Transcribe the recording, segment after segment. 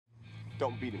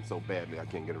Don't beat him so badly I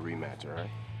can't get a rematch, all right?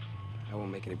 I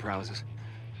won't make any promises.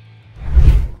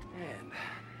 And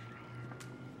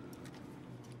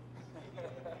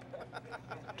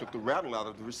Took the rattle out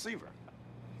of the receiver.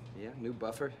 yeah, new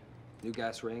buffer, new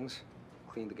gas rings,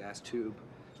 cleaned the gas tube.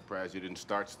 Surprised you didn't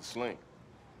starch the sling.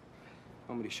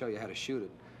 Want me to show you how to shoot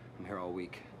it? I'm here all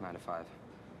week, 9 to 5.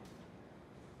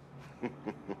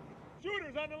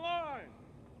 Shooters on the line!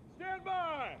 Stand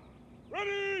by!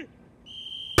 Ready!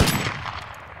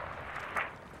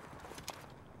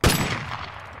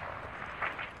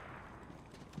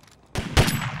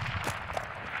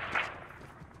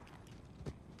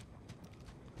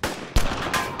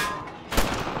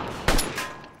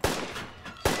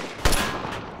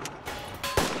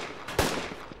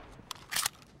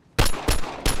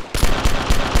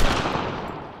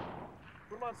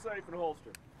 Put them on safe and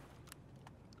holster.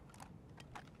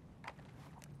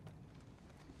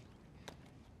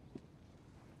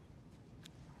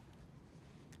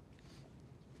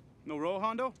 No roll,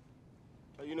 Hondo?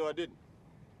 Oh, you know I didn't.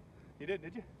 You did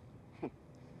you?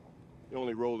 You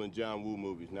only roll in John Woo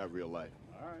movies, not real life.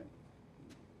 All right.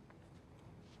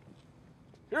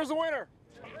 Here's the winner!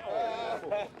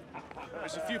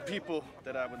 There's a few people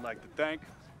that I would like to thank.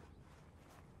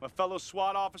 My fellow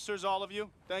SWAT officers, all of you.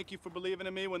 Thank you for believing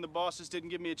in me when the bosses didn't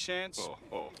give me a chance.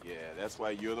 Yeah, that's why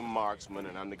you're the marksman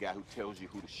and I'm the guy who tells you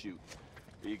who to shoot.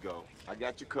 Here you go. I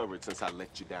got you covered since I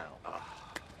let you down.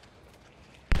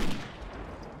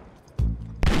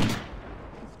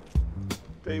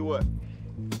 Tell you what,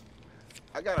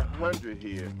 I got 100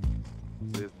 here.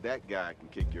 Says that guy can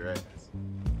kick your ass.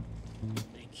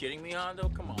 Are you kidding me, Hondo?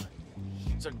 Come on.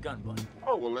 It's a gun button.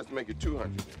 Oh, well, let's make it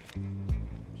 200.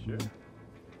 Sure.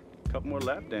 A couple more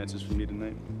lap dances for me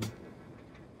tonight.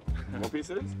 One piece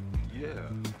of this? Yeah.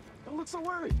 Don't look so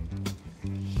worried.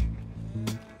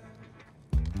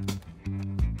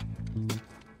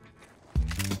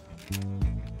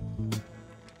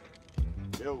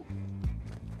 Yo.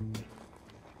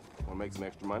 Wanna make some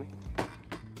extra money?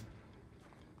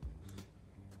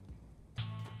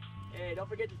 Hey, don't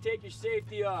forget to take your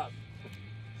safety off.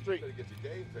 Straight. Better get your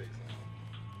game face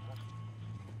on.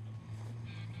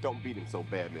 Don't beat him so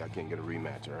badly I can't get a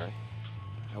rematch, all right?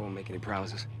 I won't make any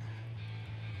promises.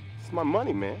 It's my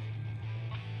money, man.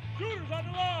 Shooters on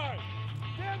the line!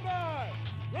 Stand by!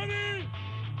 Ready!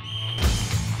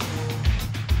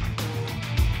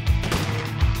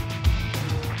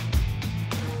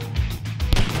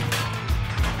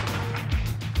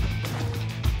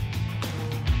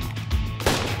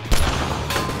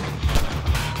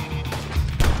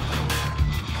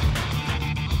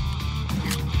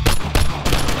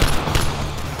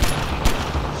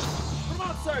 Put them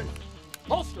on safe!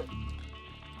 Holster!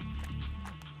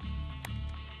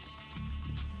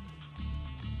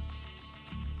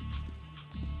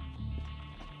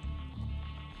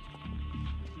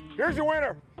 Here's your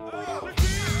winner.